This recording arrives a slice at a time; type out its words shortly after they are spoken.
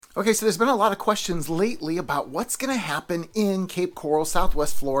Okay, so there's been a lot of questions lately about what's going to happen in Cape Coral,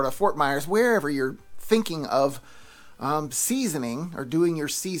 Southwest Florida, Fort Myers, wherever you're thinking of seasoning or doing your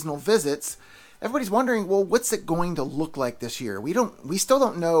seasonal visits. Everybody's wondering, well, what's it going to look like this year? We still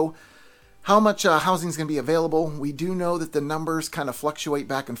don't know how much housing is going to be available. We do know that the numbers kind of fluctuate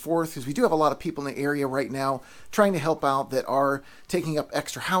back and forth because we do have a lot of people in the area right now trying to help out that are taking up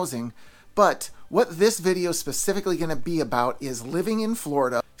extra housing. But what this video is specifically going to be about is living in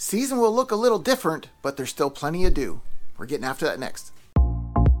Florida. Season will look a little different, but there's still plenty to do. We're getting after that next.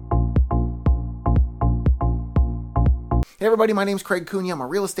 Hey everybody, my name's Craig Cunha. I'm a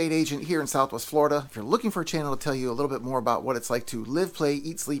real estate agent here in Southwest Florida. If you're looking for a channel to tell you a little bit more about what it's like to live, play,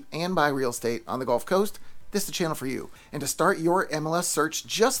 eat, sleep, and buy real estate on the Gulf Coast, this is the channel for you. And to start your MLS search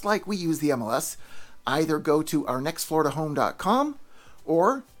just like we use the MLS, either go to ournextfloridahome.com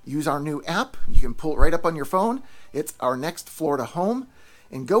or use our new app. You can pull it right up on your phone. It's Our Next Florida Home.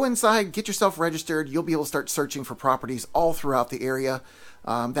 And go inside, get yourself registered. You'll be able to start searching for properties all throughout the area.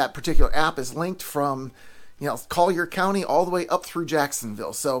 That particular app is linked from Collier County all the way up through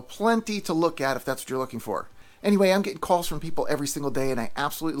Jacksonville. So plenty to look at if that's what you're looking for. Anyway, I'm getting calls from people every single day, and I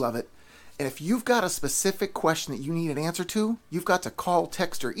absolutely love it. And if you've got a specific question that you need an answer to, you've got to call,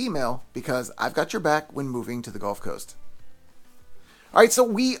 text, or email because I've got your back when moving to the Gulf Coast. All right, so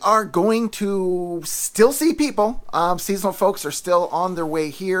we are going to still see people. Seasonal folks are still on their way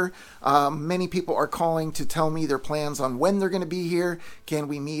here. Many people are calling to tell me their plans on when they're going to be here. Can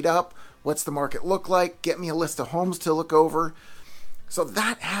we meet up? What's the market look like? Get me a list of homes to look over. So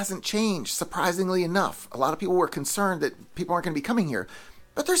that hasn't changed, surprisingly enough. A lot of people were concerned that people aren't going to be coming here,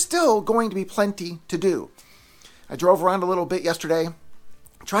 but there's still going to be plenty to do. I drove around a little bit yesterday,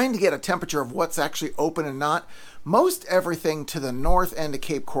 trying to get a temperature of what's actually open and not. Most everything to the north end of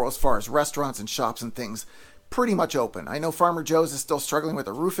Cape Coral, as far as restaurants and shops and things, pretty much open. I know Farmer Joe's is still struggling with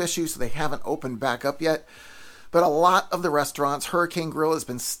a roof issue, so they haven't opened back up yet. But a lot of the restaurants, Hurricane Grill has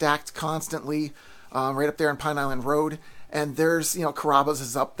been stacked constantly right up there on Pine Island Road. And there's, Carrabba's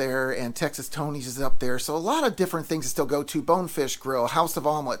is up there and Texas Tony's is up there. So a lot of different things to still go to. Bonefish Grill, House of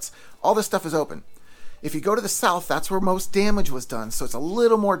Omelets, all this stuff is open. If you go to the south, that's where most damage was done. So it's a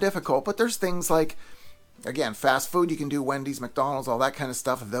little more difficult. But there's things like, again, fast food. You can do Wendy's, McDonald's, all that kind of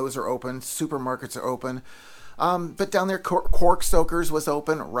stuff. Those are open. Supermarkets are open. But down there, Cork Soakers was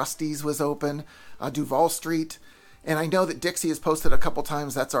open. Rusty's was open. Duval Street. And I know that Dixie has posted a couple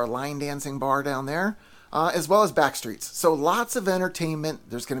times. That's our line dancing bar down there. As well as back streets. So lots of entertainment.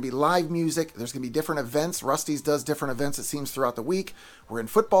 There's going to be live music. There's going to be different events. Rusty's does different events, it seems, throughout the week. We're in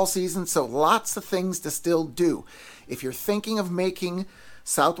football season, so lots of things to still do. If you're thinking of making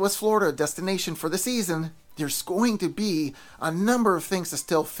Southwest Florida a destination for the season, there's going to be a number of things to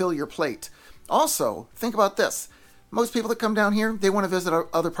still fill your plate. Also, think about this. Most people that come down here, they want to visit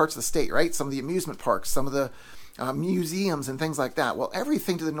other parts of the state, right? Some of the amusement parks, some of the museums and things like that. Well,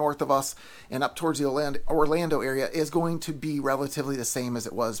 everything to the north of us and up towards the Orlando area is going to be relatively the same as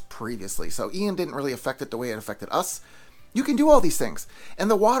it was previously. So Ian didn't really affect it the way it affected us. You can do all these things. And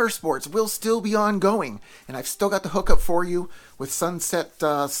the water sports will still be ongoing. And I've still got the hookup for you with Sunset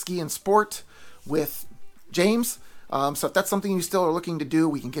Ski and Sport with James. So if that's something you still are looking to do,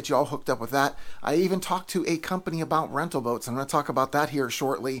 we can get you all hooked up with that. I even talked to a company about rental boats. I'm going to talk about that here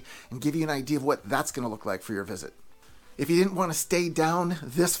shortly and give you an idea of what that's going to look like for your visit. If you didn't want to stay down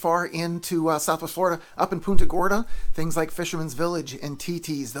this far into Southwest Florida, up in Punta Gorda, things like Fisherman's Village and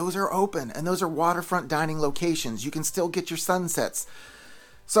TT's, those are open, and those are waterfront dining locations. You can still get your sunsets.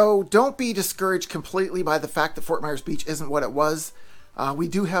 So don't be discouraged completely by the fact that Fort Myers Beach isn't what it was. We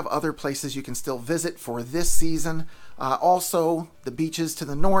do have other places you can still visit for this season. Also, the beaches to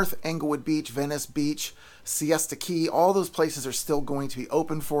the north, Englewood Beach, Venice Beach, Siesta Key, all those places are still going to be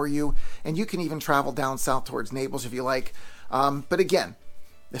open for you. And you can even travel down south towards Naples if you like. But again,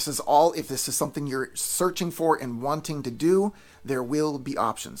 this is all, if this is something you're searching for and wanting to do, there will be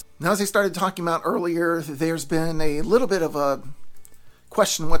options. Now, as I started talking about earlier, there's been a little bit of a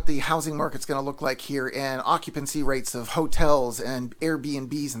question what the housing market's going to look like here and occupancy rates of hotels and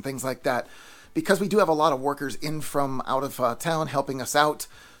Airbnbs and things like that. Because we do have a lot of workers in from out of town helping us out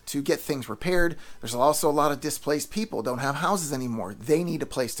to get things repaired. There's also a lot of displaced people, don't have houses anymore. They need a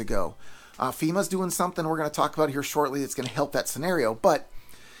place to go. FEMA's doing something we're going to talk about here shortly that's going to help that scenario. But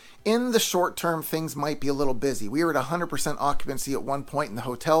in the short term, things might be a little busy. We were at 100% occupancy at one point in the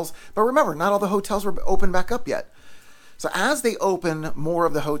hotels. But remember, not all the hotels were open back up yet. So as they open more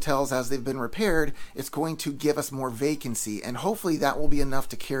of the hotels as they've been repaired, it's going to give us more vacancy. And hopefully that will be enough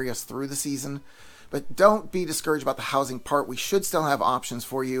to carry us through the season. But don't be discouraged about the housing part. We should still have options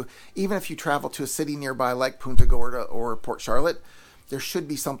for you, even if you travel to a city nearby like Punta Gorda or Port Charlotte. there should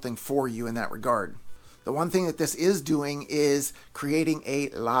be something for you in that regard. The one thing that this is doing is creating a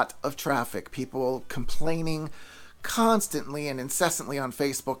lot of traffic. People complaining constantly and incessantly on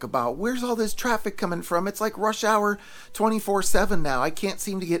Facebook about where's all this traffic coming from? It's like rush hour 24/7 now. I can't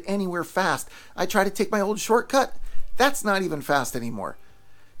seem to get anywhere fast. I try to take my old shortcut. That's not even fast anymore.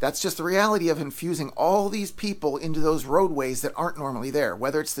 That's just the reality of infusing all these people into those roadways that aren't normally there.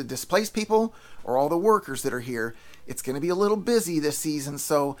 Whether it's the displaced people or all the workers that are here, it's going to be a little busy this season,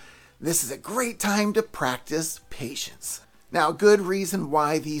 so this is a great time to practice patience. Now, a good reason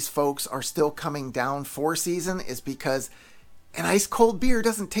why these folks are still coming down for season is because an ice cold beer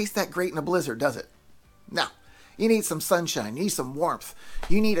doesn't taste that great in a blizzard, does it? No. You need some sunshine. You need some warmth.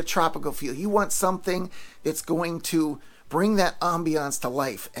 You need a tropical feel. You want something that's going to bring that ambiance to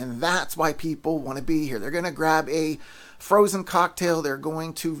life. And that's why people want to be here. They're going to grab a frozen cocktail. They're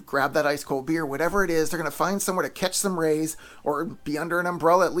going to grab that ice cold beer, whatever it is. They're going to find somewhere to catch some rays or be under an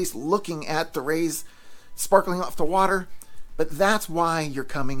umbrella, at least looking at the rays sparkling off the water. But that's why you're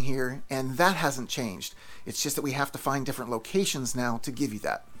coming here, and that hasn't changed. It's just that we have to find different locations now to give you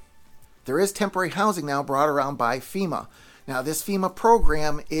that. There is temporary housing now brought around by FEMA. Now, this FEMA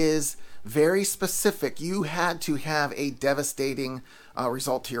program is very specific. You had to have a devastating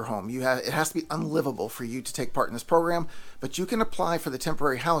result to your home. It has to be unlivable for you to take part in this program, but you can apply for the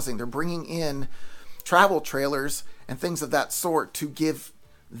temporary housing. They're bringing in travel trailers and things of that sort to give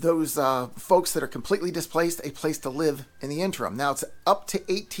those folks that are completely displaced a place to live in the interim. Now, it's up to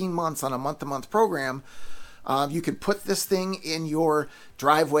 18 months on a month-to-month program. You can put this thing in your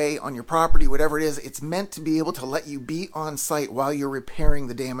driveway, on your property, whatever it is. It's meant to be able to let you be on site while you're repairing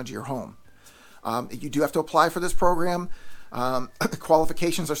the damage of your home. You do have to apply for this program. The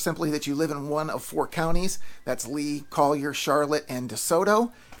qualifications are simply that you live in one of 4 counties. That's Lee, Collier, Charlotte, and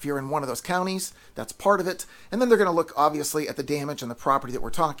DeSoto. If you're in one of those counties, that's part of it. And then they're going to look, obviously, at the damage and the property that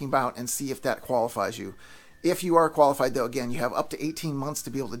we're talking about and see if that qualifies you. If you are qualified, though, again, you have up to 18 months to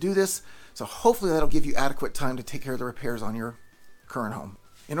be able to do this. So hopefully that'll give you adequate time to take care of the repairs on your current home.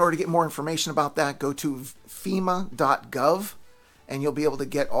 In order to get more information about that, go to FEMA.gov, and you'll be able to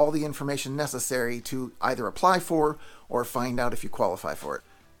get all the information necessary to either apply for or find out if you qualify for it.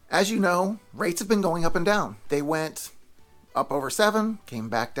 As you know, rates have been going up and down. They went up over 7, came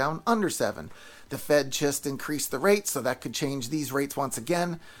back down under 7. The Fed just increased the rates, so that could change these rates once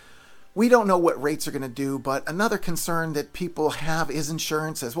again. We don't know what rates are going to do, but another concern that people have is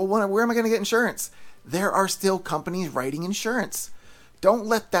insurance. Well, where am I going to get insurance? There are still companies writing insurance. Don't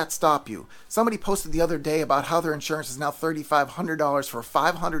let that stop you. Somebody posted the other day about how their insurance is now $3,500 for a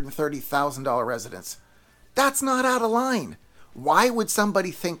 $530,000 residence. That's not out of line. Why would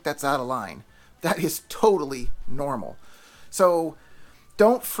somebody think that's out of line? That is totally normal. So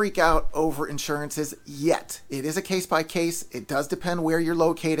don't freak out over insurances yet. It is a case by case. It does depend where you're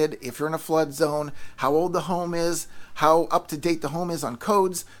located, if you're in a flood zone, how old the home is, how up to date the home is on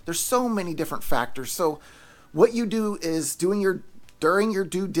codes. There's so many different factors. So what you do is during your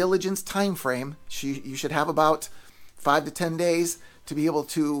due diligence time frame, you should have about 5 to 10 days to be able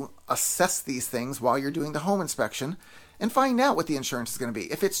to assess these things while you're doing the home inspection and find out what the insurance is going to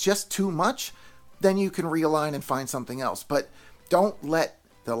be. If it's just too much, then you can realign and find something else. But don't let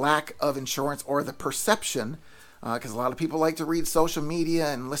the lack of insurance or the perception, because a lot of people like to read social media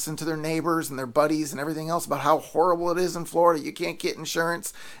and listen to their neighbors and their buddies and everything else about how horrible it is in Florida. You can't get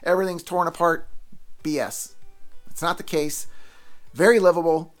insurance. Everything's torn apart. BS. It's not the case. Very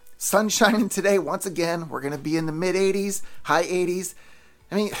livable. Sun shining today. Once again, we're going to be in the mid 80s, high 80s.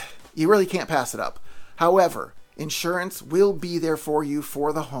 I mean, you really can't pass it up. However, insurance will be there for you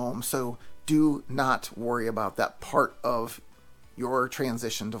for the home, so do not worry about that part of your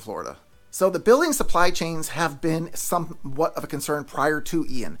transition to Florida. So the building supply chains have been somewhat of a concern prior to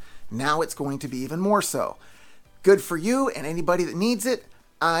Ian. Now it's going to be even more so. Good for you and anybody that needs it.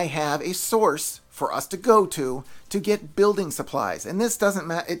 I have a source for us to go to get building supplies. And this doesn't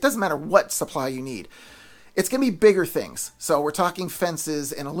matter. It doesn't matter what supply you need. It's going to be bigger things. So we're talking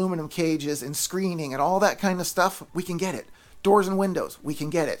fences and aluminum cages and screening and all that kind of stuff. We can get it. Doors and windows. We can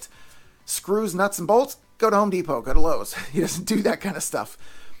get it. Screws, nuts, and bolts. Go to Home Depot. Go to Lowe's. He doesn't do that kind of stuff.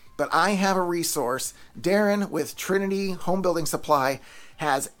 But I have a resource. Darren with Trinity Home Building Supply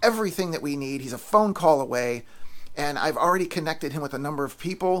has everything that we need. He's a phone call away. And I've already connected him with a number of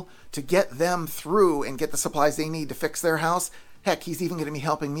people to get them through and get the supplies they need to fix their house. Heck, he's even going to be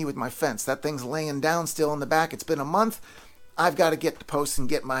helping me with my fence. That thing's laying down still in the back. It's been a month. I've got to get to post and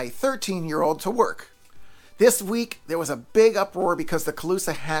get my 13-year-old to work. This week, there was a big uproar because the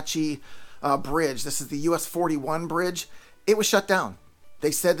Caloosahatchee Bridge, this is the US 41 bridge, it was shut down.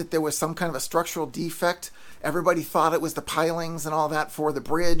 They said that there was some kind of a structural defect. Everybody thought it was the pilings and all that for the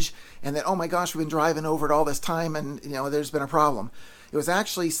bridge, and that, oh my gosh, we've been driving over it all this time, and there's been a problem. It was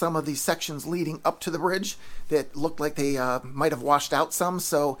actually some of these sections leading up to the bridge that looked like they might have washed out some,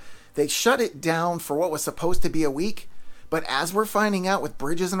 so they shut it down for what was supposed to be a week. But as we're finding out with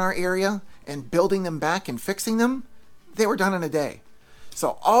bridges in our area and building them back and fixing them, they were done in a day.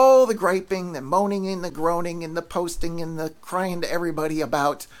 So all the griping, the moaning and the groaning and the posting and the crying to everybody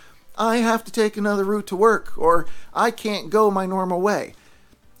about, I have to take another route to work, or I can't go my normal way.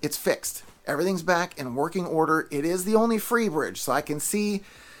 It's fixed. Everything's back in working order. It is the only free bridge. So I can see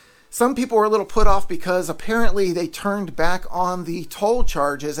some people were a little put off because apparently they turned back on the toll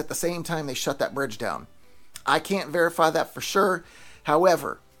charges at the same time they shut that bridge down. I can't verify that for sure.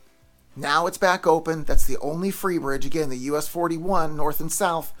 However, now it's back open. That's the only free bridge. Again, the US 41, north and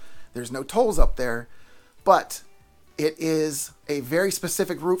south. There's no tolls up there. But it is a very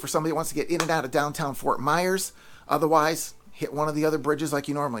specific route for somebody who wants to get in and out of downtown Fort Myers. Otherwise, hit one of the other bridges like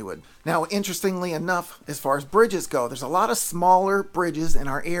you normally would. Now, interestingly enough, as far as bridges go, there's a lot of smaller bridges in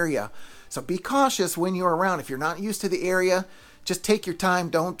our area. So be cautious when you're around. If you're not used to the area, just take your time.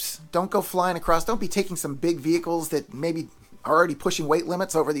 Don't go flying across. Don't be taking some big vehicles that maybe are already pushing weight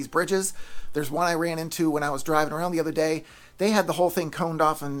limits over these bridges. There's one I ran into when I was driving around the other day. They had the whole thing coned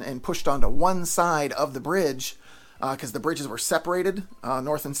off and pushed onto one side of the bridge because the bridges were separated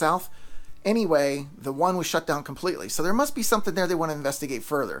north and south. Anyway, the one was shut down completely. So there must be something there they want to investigate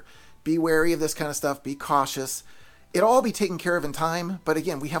further. Be wary of this kind of stuff. Be cautious. It'll all be taken care of in time. But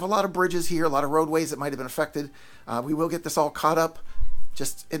again, we have a lot of bridges here, a lot of roadways that might have been affected. We will get this all caught up.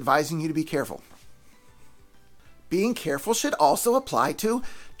 Just advising you to be careful. Being careful should also apply to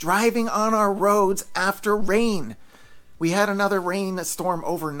driving on our roads after rain. We had another rain storm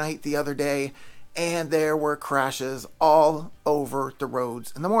overnight the other day, and there were crashes all over the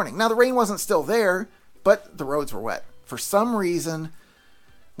roads in the morning. Now, the rain wasn't still there, but the roads were wet. For some reason,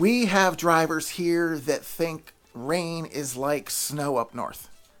 we have drivers here that think rain is like snow up north.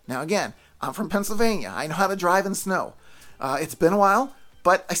 Now, again, I'm from Pennsylvania. I know how to drive in snow. It's been a while,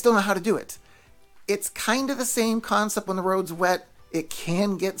 but I still know how to do it. It's kind of the same concept when the road's wet. It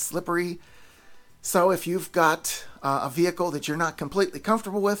can get slippery. So if you've got a vehicle that you're not completely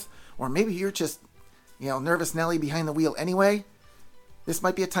comfortable with, or maybe you're just, nervous Nelly behind the wheel anyway, this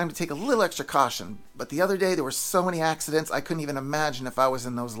might be a time to take a little extra caution. But the other day, there were so many accidents, I couldn't even imagine if I was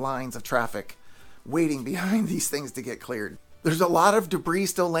in those lines of traffic waiting behind these things to get cleared. There's a lot of debris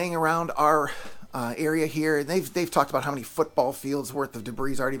still laying around our area here. They've talked about how many football fields worth of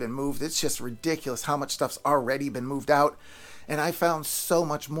debris has already been moved. It's just ridiculous how much stuff's already been moved out. And I found so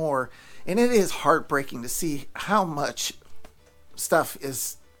much more. And it is heartbreaking to see how much stuff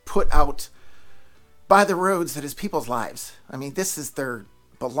is put out by the roads that is people's lives. I mean, this is their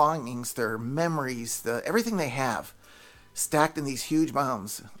belongings, their memories, everything they have stacked in these huge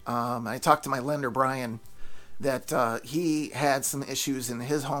mounds. I talked to my lender, Brian, that he had some issues in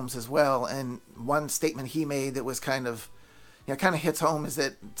his homes as well. And one statement he made that was kind of hits home is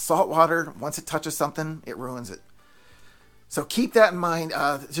that salt water, once it touches something, it ruins it. So keep that in mind.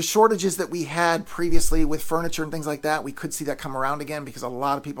 The shortages that we had previously with furniture and things like that, we could see that come around again because a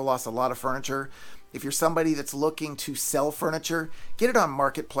lot of people lost a lot of furniture. If you're somebody that's looking to sell furniture, get it on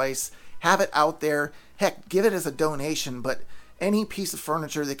Marketplace, have it out there. Heck, give it as a donation, but any piece of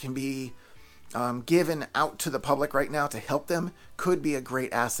furniture that can be given out to the public right now to help them could be a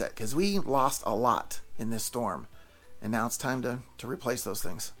great asset because we lost a lot in this storm. And now it's time to replace those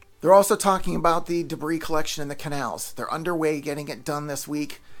things. They're also talking about the debris collection in the canals. They're underway getting it done this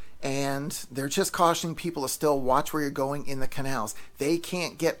week, and they're just cautioning people to still watch where you're going in the canals. They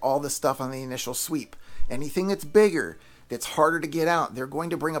can't get all the stuff on the initial sweep. Anything that's bigger, that's harder to get out, they're going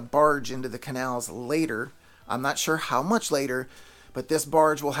to bring a barge into the canals later. I'm not sure how much later, but this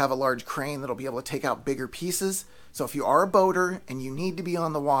barge will have a large crane that'll be able to take out bigger pieces. So if you are a boater and you need to be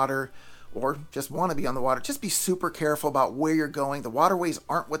on the water, or just want to be on the water, just be super careful about where you're going. The waterways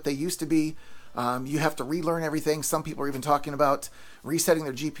aren't what they used to be. You have to relearn everything. Some people are even talking about resetting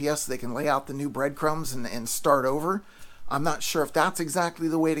their GPS so they can lay out the new breadcrumbs and start over. I'm not sure if that's exactly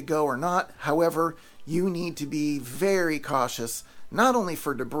the way to go or not. However, you need to be very cautious, not only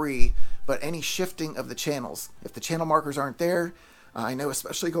for debris, but any shifting of the channels. If the channel markers aren't there, I know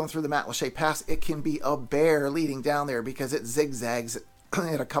especially going through the Matlacha Pass, it can be a bear leading down there because it zigzags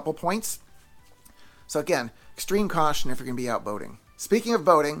at a couple points. So again, extreme caution if you're going to be out boating. Speaking of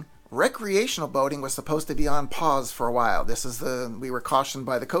boating, recreational boating was supposed to be on pause for a while. We were cautioned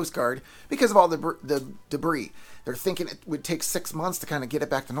by the Coast Guard because of all the debris. They're thinking it would take 6 months to kind of get it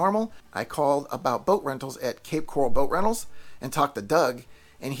back to normal. I called about boat rentals at Cape Coral Boat Rentals and talked to Doug,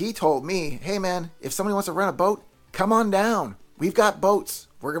 and he told me, hey man, if somebody wants to rent a boat, come on down. We've got boats.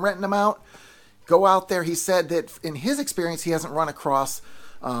 We're renting them out. Go out there. He said that in his experience, he hasn't run across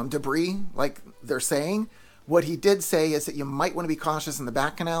debris like they're saying. What he did say is that you might want to be cautious in the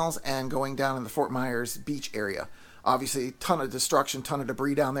back canals and going down in the Fort Myers beach area. Obviously, ton of destruction, ton of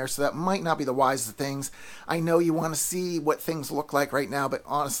debris down there, so that might not be the wisest things. I know you want to see what things look like right now, but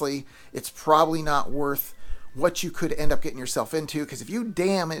honestly, it's probably not worth what you could end up getting yourself into, because if you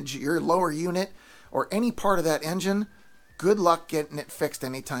damage your lower unit or any part of that engine, good luck getting it fixed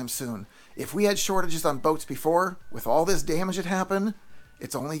anytime soon. If we had shortages on boats before, with all this damage that happened,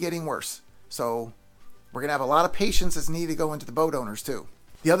 it's only getting worse. So we're going to have a lot of patience that's needed to go into the boat owners too.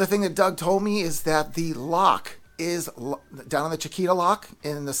 The other thing that Doug told me is that the lock is down on the Chiquita Lock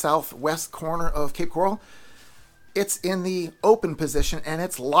in the southwest corner of Cape Coral. It's in the open position and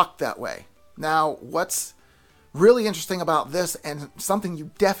it's locked that way. Now, what's really interesting about this, and something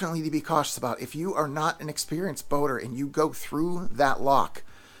you definitely need to be cautious about, if you are not an experienced boater and you go through that lock,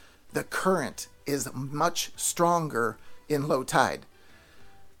 the current is much stronger in low tide.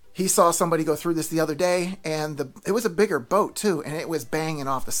 He saw somebody go through this the other day, and it was a bigger boat too, and it was banging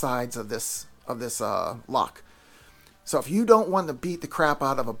off the sides of this lock. So if you don't want to beat the crap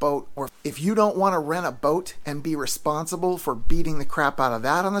out of a boat, or if you don't want to rent a boat and be responsible for beating the crap out of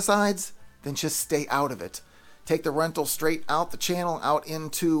that on the sides, then just stay out of it. Take the rental straight out the channel, out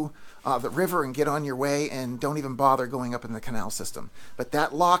into the river, and get on your way, and don't even bother going up in the canal system. But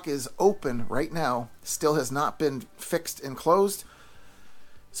that lock is open right now, still has not been fixed and closed.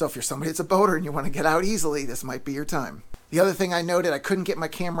 So if you're somebody that's a boater and you want to get out easily, this might be your time. The other thing I noted, I couldn't get my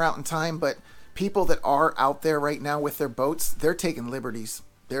camera out in time, but people that are out there right now with their boats, they're taking liberties.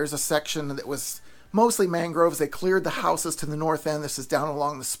 There's a section that was mostly mangroves. They cleared the houses to the north end. This is down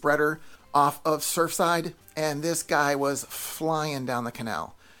along the spreader off of Surfside, and this guy was flying down the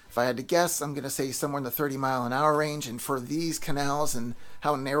canal. If I had to guess, I'm going to say somewhere in the 30-mile-an-hour range, and for these canals and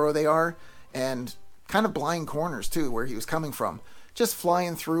how narrow they are, and kind of blind corners too, where he was coming from, just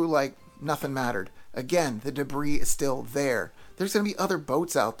flying through like nothing mattered. Again, the debris is still there. There's going to be other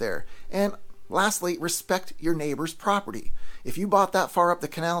boats out there. And lastly, respect your neighbor's property. If you bought that far up the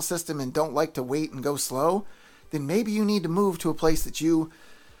canal system and don't like to wait and go slow, then maybe you need to move to a place that you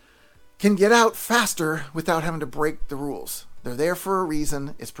can get out faster without having to break the rules. They're there for a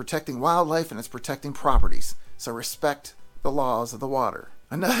reason. It's protecting wildlife and it's protecting properties. So respect the laws of the water.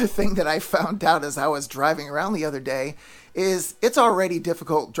 Another thing that I found out as I was driving around the other day is it's already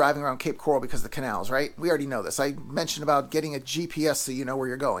difficult driving around Cape Coral because of the canals, right? We already know this. I mentioned about getting a GPS so you know where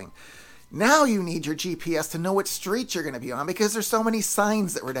you're going. Now you need your GPS to know what street you're going to be on because there's so many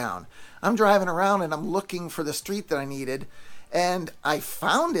signs that were down. I'm driving around and I'm looking for the street that I needed, and I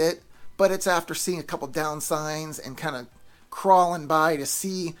found it, but it's after seeing a couple down signs and kind of crawling by to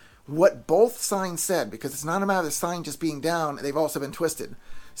see what both signs said, because it's not a matter of the sign just being down, they've also been twisted.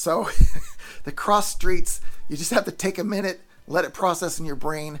 So the cross streets, you just have to take a minute, let it process in your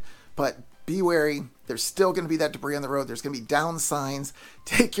brain, but be wary. There's still going to be that debris on the road. There's going to be down signs.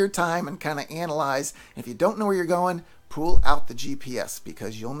 Take your time and kind of analyze. And if you don't know where you're going, pull out the GPS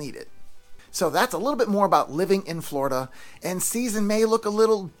because you'll need it. So that's a little bit more about living in Florida, and season may look a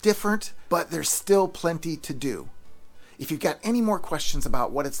little different, but there's still plenty to do. If you've got any more questions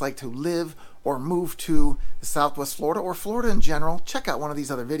about what it's like to live or move to the Southwest Florida or Florida in general, check out one of these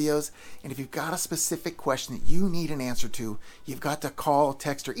other videos. And if you've got a specific question that you need an answer to, you've got to call,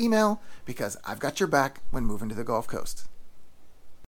 text, or email, because I've got your back when moving to the Gulf Coast.